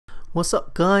What's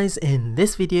up guys, in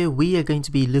this video we are going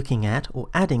to be looking at or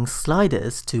adding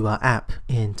sliders to our app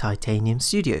in Titanium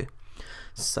Studio.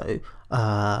 So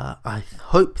I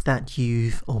hope that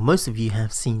you've or most of you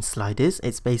have seen sliders.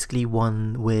 It's basically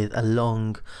one with a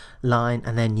long line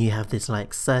and then you have this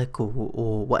like circle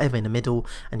or whatever in the middle,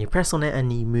 and you press on it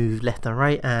and you move left and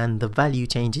right and the value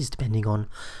changes depending on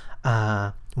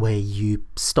where you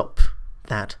stop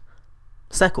that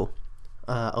circle.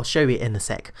 I'll show you in a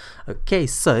sec. Okay,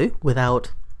 so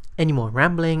without any more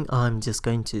rambling, I'm just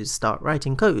going to start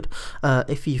writing code.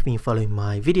 If you've been following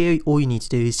my video, all you need to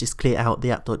do is just clear out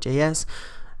the app.js,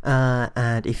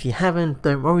 and if you haven't,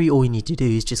 don't worry, all you need to do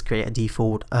is just create a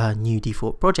new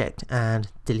default project and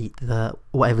delete the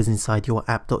whatever's inside your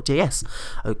app.js.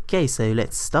 Okay, so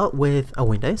let's start with a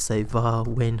window. So var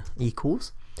win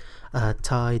equals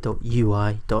tie.ui.create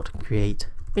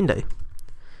window.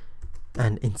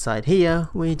 And inside here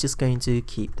we're just going to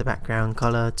keep the background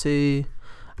color to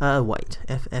white,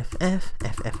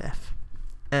 FFF,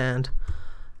 and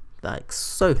like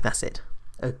so. That's it.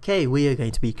 Okay, we are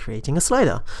going to be creating a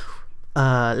slider.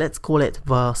 Let's call it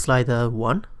var slider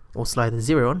 1 or slider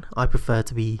 01. I prefer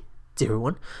to be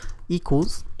 01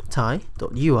 equals tie.ui.create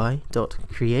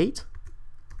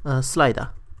slider,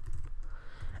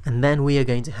 and then we are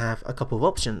going to have a couple of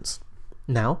options.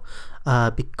 Now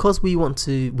because we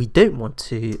don't want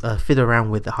to fiddle around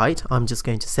with the height, I'm just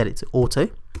going to set it to auto,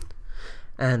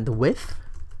 and the width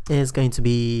is going to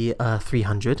be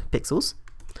 300 pixels,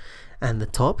 and the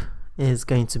top is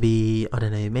going to be, I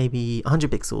don't know, maybe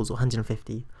 100 pixels or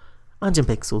 150. 100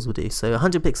 pixels will do, so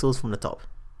 100 pixels from the top.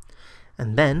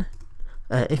 And then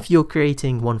if you're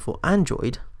creating one for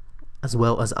Android as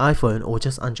well as iPhone or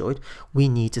just Android, we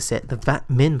need to set the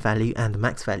min value and the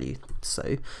max value.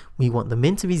 So we want the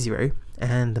min to be 0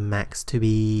 and the max to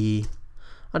be,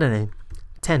 I don't know,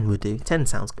 10 would do. 10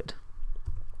 sounds good.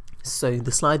 So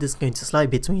the slider is going to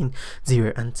slide between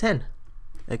 0 and 10.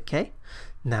 Okay,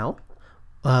 now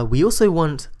we also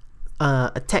want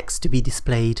a text to be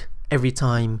displayed every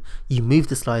time you move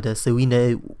the slider, so we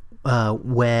know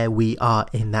where we are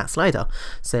in that slider.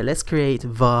 So let's create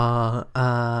var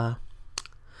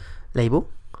label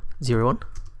 01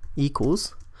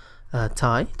 equals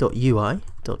tie.ui.create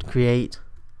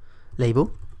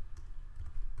label,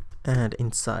 and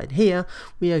inside here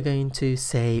we are going to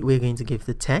say we're going to give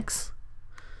the text,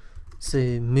 so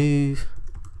move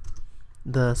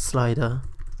the slider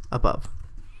above.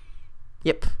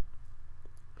 Yep.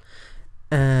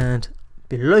 And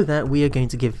below that we are going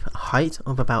to give a height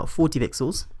of about 40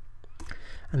 pixels,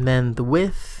 and then the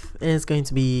width is going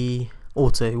to be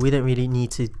auto. We don't really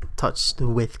need to touch the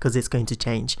width because it's going to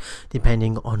change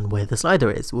depending on where the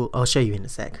slider is. I'll show you in a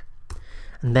sec.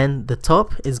 And then the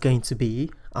top is going to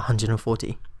be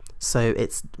 140, so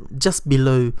it's just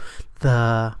below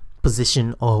the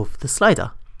position of the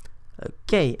slider.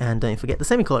 Okay, and don't forget the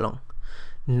semicolon.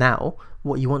 Now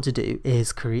what you want to do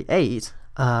is create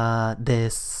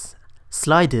this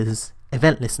sliders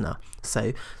event listener.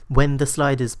 So when the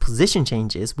slider's position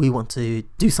changes, we want to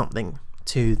do something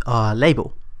to our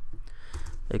label.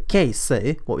 Okay,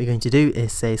 so what we're going to do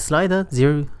is say slider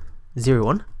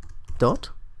 001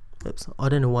 dot, oops, I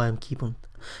don't know why I'm keep on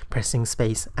pressing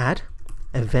space, add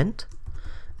event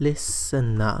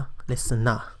listener,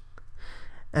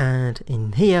 and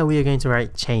in here we are going to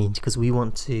write change because we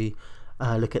want to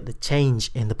look at the change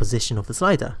in the position of the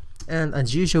slider, and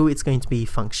as usual it's going to be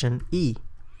function e.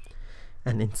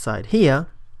 And inside here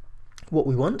what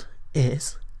we want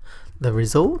is the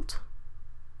result,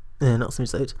 not some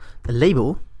result, the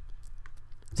label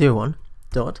 01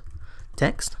 dot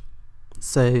text.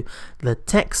 So the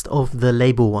text of the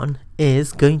label 1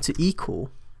 is going to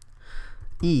equal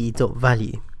e dot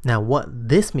value. Now what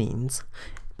this means,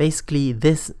 basically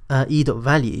this e dot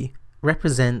value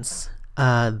represents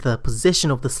the position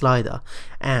of the slider,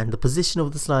 and the position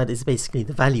of the slider is basically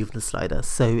the value of the slider.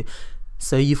 So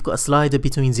you've got a slider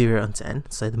between 0 and 10,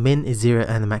 so the min is 0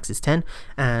 and the max is 10,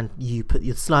 and you put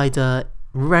your slider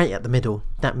right at the middle.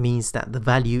 That means that the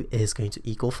value is going to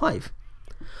equal 5.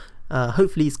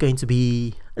 Hopefully it's going to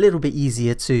be a little bit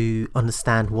easier to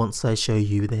understand once I show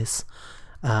you this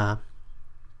app.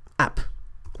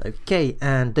 Okay,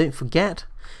 and don't forget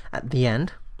at the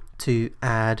end to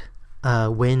add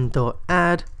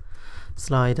win.add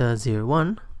slider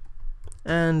 01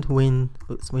 and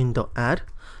win.add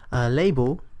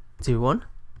label 01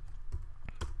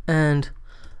 and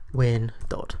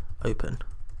win.open,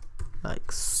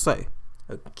 like so.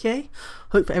 Okay,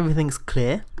 hope everything's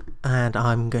clear, and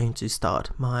I'm going to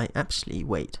start my, actually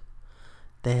wait,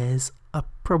 there's a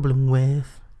problem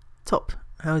with top.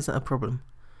 How is that a problem?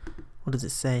 What does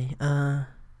it say?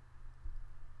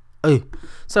 Oh,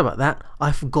 sorry about that.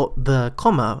 I forgot the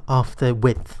comma after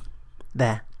width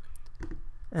there.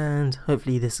 And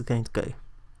hopefully this is going to go.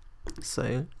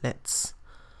 So let's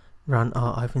run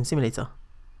our iPhone simulator.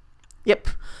 Yep,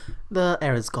 the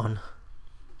error's gone.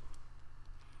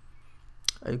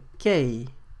 Okay.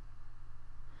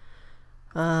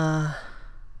 God,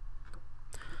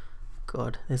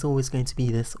 there's always going to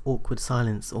be this awkward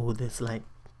silence or this like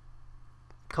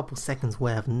couple seconds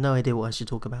where I have no idea what I should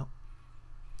talk about.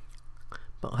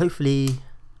 But hopefully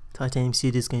Titanium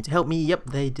Studio is going to help me. Yep,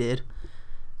 they did.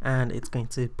 And it's going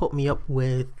to put me up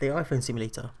with the iPhone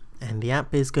simulator. And the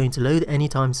app is going to load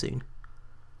anytime soon.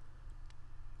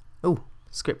 Oh,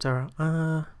 script error.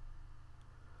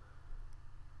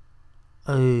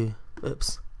 Oh,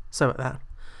 oops. Sorry about that.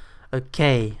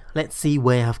 Okay, let's see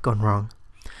where I've gone wrong.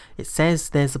 It says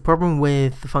there's a problem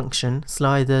with the function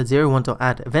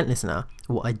slider01.add event listener.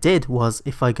 What I did was,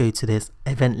 if I go to this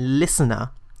event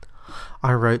listener,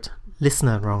 I wrote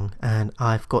listener wrong, and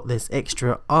I've got this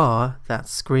extra R that's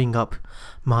screwing up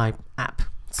my app.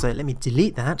 So let me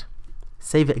delete that,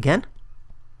 save it again,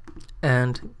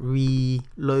 and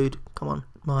reload, come on,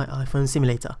 my iPhone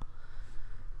simulator.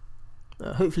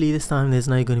 Hopefully this time there's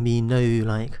going to be no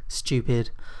like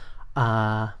stupid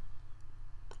what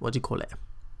do you call it,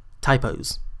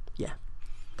 typos. Yeah,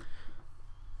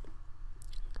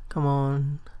 come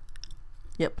on.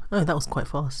 Yep. Oh, that was quite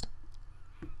fast.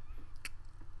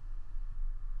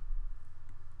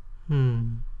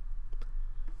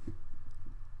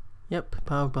 Yep,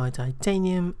 powered by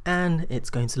Titanium, and it's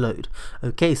going to load.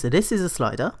 Okay, so this is a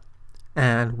slider,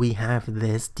 and we have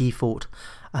this default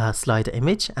slider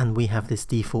image, and we have this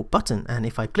default button, and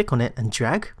if I click on it and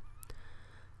drag,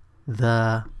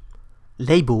 the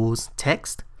labels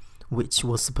text, which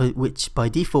by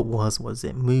default was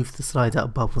it moved the slider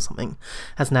above or something,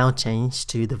 has now changed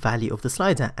to the value of the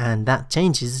slider, and that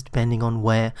changes depending on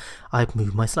where I've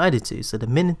moved my slider to. So the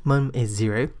minimum is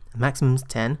 0, the maximum is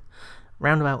 10,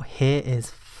 roundabout here is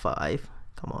 5,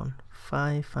 come on,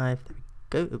 5, there we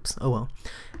go, oops, oh well,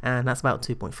 and that's about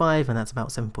 2.5, and that's about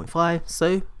 7.5,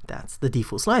 so that's the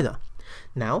default slider.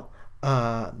 Now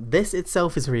this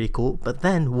itself is really cool, but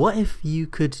then what if you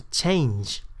could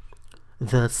change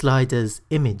the slider's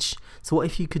image? So what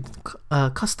if you could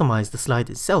customize the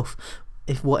slider itself?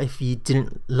 What if you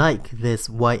didn't like this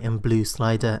white and blue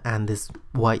slider and this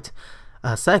white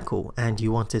circle, and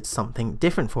you wanted something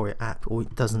different for your app, or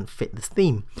it doesn't fit this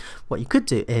theme? What you could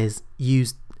do is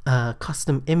use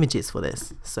custom images for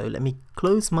this. So let me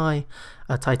close my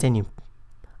Titanium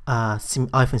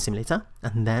iPhone simulator,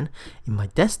 and then in my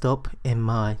desktop, in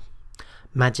my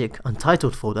Magic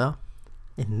Untitled folder,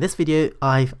 in this video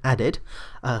I've added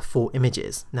 4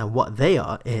 images. Now what they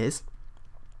are is,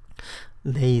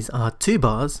 these are 2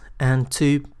 bars and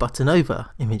 2 button over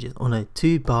images, or no,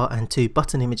 2 bar and 2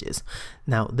 button images.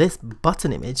 Now this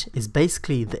button image is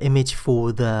basically the image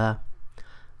for the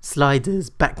slider's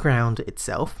background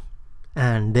itself,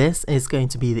 and this is going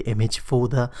to be the image for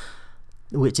the,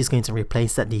 which is going to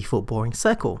replace that default boring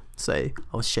circle. So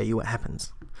I'll show you what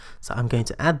happens. So I'm going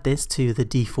to add this to the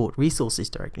default resources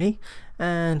directly,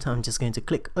 and I'm just going to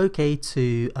click OK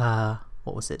to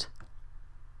what was it,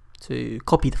 to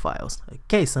copy the files.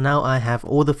 Okay, so now I have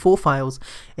all the 4 files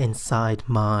inside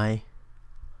my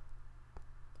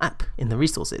app in the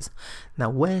resources.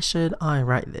 Now where should I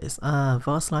write this?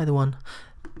 var slider 1,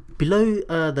 below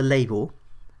the label,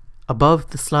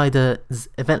 above the slider's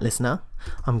event listener,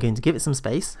 I'm going to give it some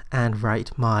space and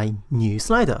write my new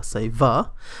slider. So var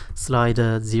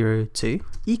slider02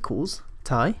 equals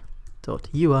tie.ui.create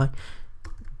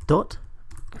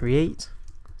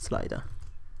slider.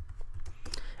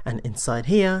 And inside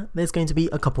here there's going to be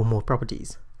a couple more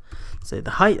properties. So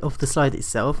the height of the slider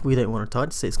itself we don't want to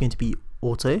touch, so it's going to be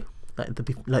auto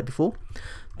like before.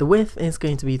 The width is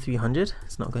going to be 300,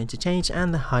 it's not going to change,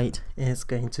 and the height is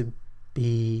going to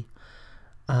be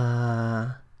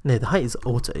no, the height is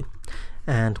auto,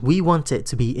 and we want it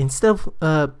to be, instead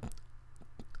of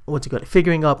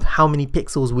figuring out how many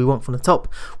pixels we want from the top,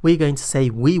 we're going to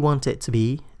say we want it to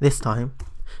be this time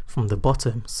from the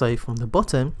bottom. So from the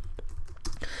bottom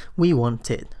we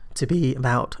want it to be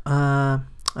about I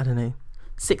don't know,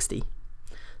 60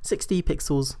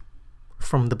 pixels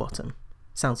from the bottom.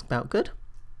 Sounds about good.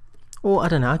 Or I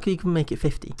don't know, I could even make it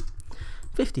 50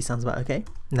 sounds about okay.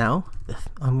 Now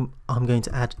I'm going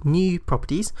to add new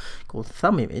properties called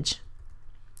thumb image,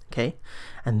 okay,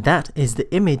 and that is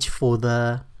the image for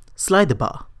the slider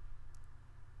bar,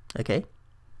 okay,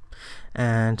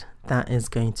 and that is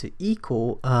going to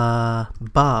equal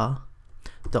bar.png,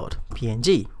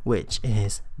 which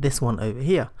is this one over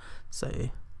here. So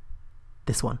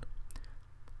this one,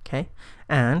 Okay,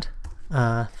 and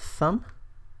thumb,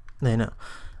 no,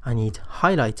 I need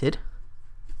highlighted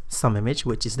sum image,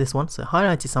 which is this one. So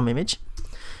highlighted sum image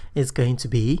is going to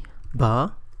be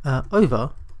bar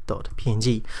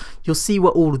over.png. You'll see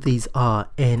what all of these are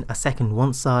in a second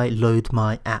once I load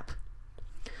my app.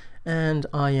 And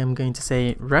I am going to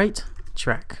say right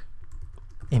track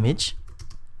image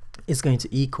is going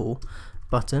to equal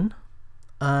button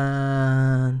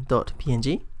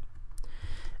 .png,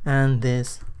 and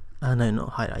this no,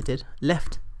 not highlighted,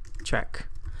 left track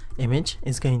image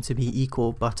is going to be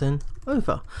equal button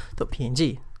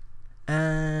over.png,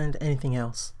 and anything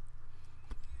else.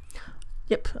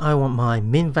 Yep, I want my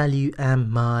min value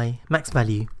and my max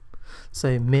value.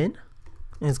 So min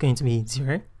is going to be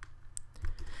 0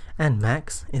 and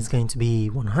max is going to be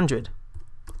 100,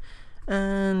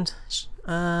 and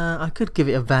I could give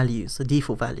it a value, so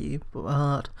default value,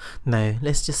 but no,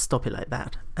 let's just stop it like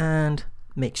that and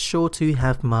make sure to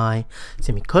have my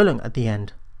semicolon at the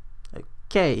end.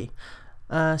 Okay,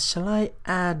 shall I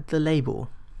add the label?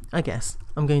 I guess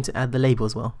I'm going to add the label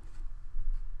as well.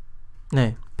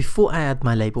 No, before I add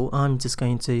my label, I'm just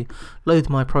going to load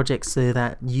my project so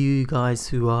that you guys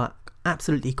who are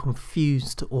absolutely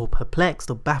confused or perplexed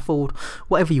or baffled,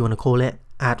 whatever you want to call it,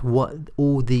 at what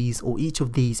all these or each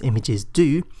of these images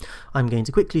do, I'm going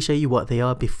to quickly show you what they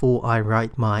are before I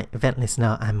write my event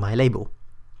listener and my label.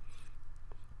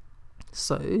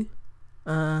 So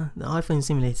the iPhone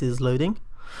simulator is loading.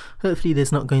 Hopefully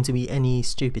there's not going to be any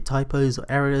stupid typos or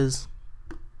errors.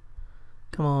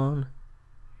 Come on,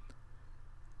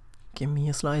 give me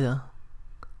a slider.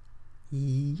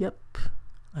 Yep,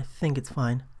 I think it's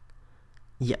fine.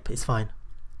 Yep, it's fine.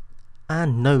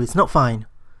 And no, it's not fine.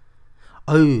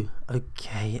 Oh,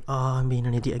 okay. Oh, I'm being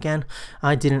an idiot again.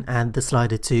 I didn't add the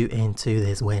slider 2 into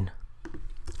this win.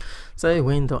 So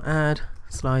win.add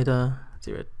slider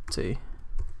 02.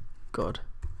 God,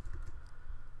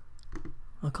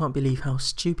 I can't believe how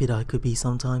stupid I could be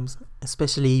sometimes,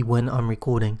 especially when I'm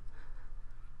recording.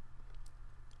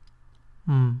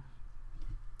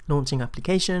 Launching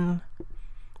application.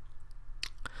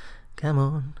 Come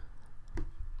on.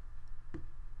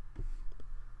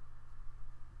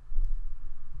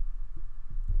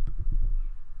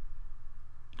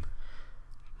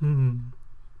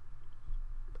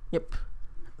 Yep,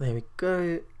 there we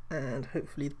go, and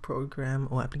hopefully the program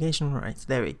or application, right,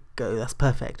 there we go, that's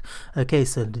perfect. Okay,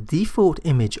 so the default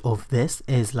image of this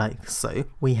is like so.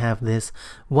 We have this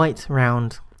white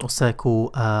round or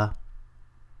circle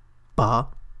bar,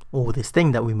 or this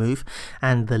thing that we move,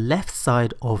 and the left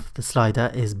side of the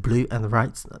slider is blue and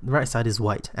the right side is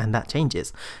white, and that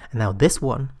changes. And now this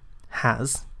one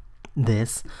has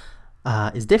this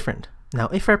is different. Now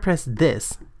if I press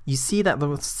this, you see that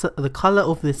the color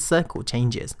of this circle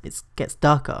changes. It gets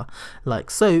darker,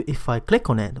 like so. If I click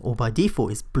on it, or by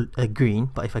default it's green,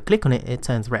 but if I click on it, it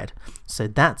turns red. So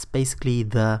that's basically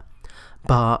the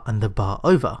bar and the bar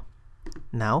over.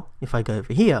 Now if I go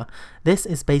over here, this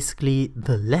is basically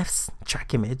the left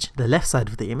track image, the left side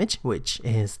of the image, which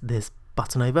is this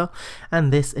button over,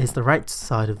 and this is the right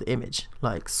side of the image,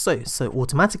 like so. So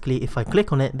automatically if I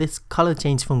click on it, this color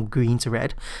changes from green to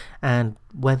red, and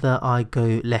whether I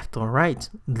go left or right,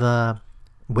 the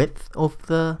width of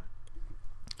the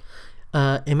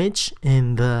image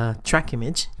in the track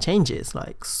image changes,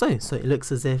 like so. So it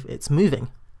looks as if it's moving.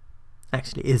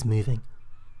 Actually, it is moving.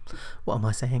 What am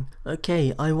I saying?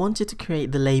 Okay, I wanted to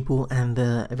create the label and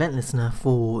the event listener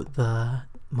for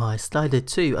my slider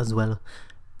 2 as well,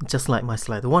 just like my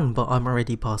slider 1, but I'm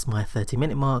already past my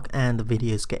 30-minute mark and the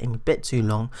video is getting a bit too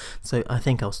long, so I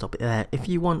think I'll stop it there. If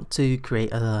you want to create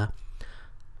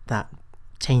that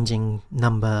changing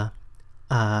number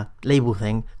label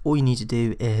thing, all you need to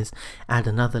do is add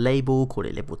another label, call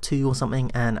it label 2 or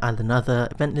something, and add another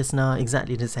event listener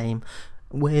exactly the same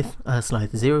with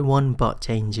slider 01, but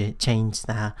change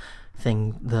that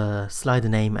thing, the slider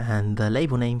name and the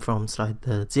label name, from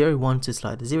slider 01 to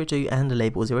slider 02 and the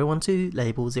label 01 to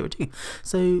label 02.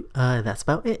 So that's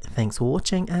about it. Thanks for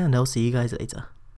watching, and I'll see you guys later.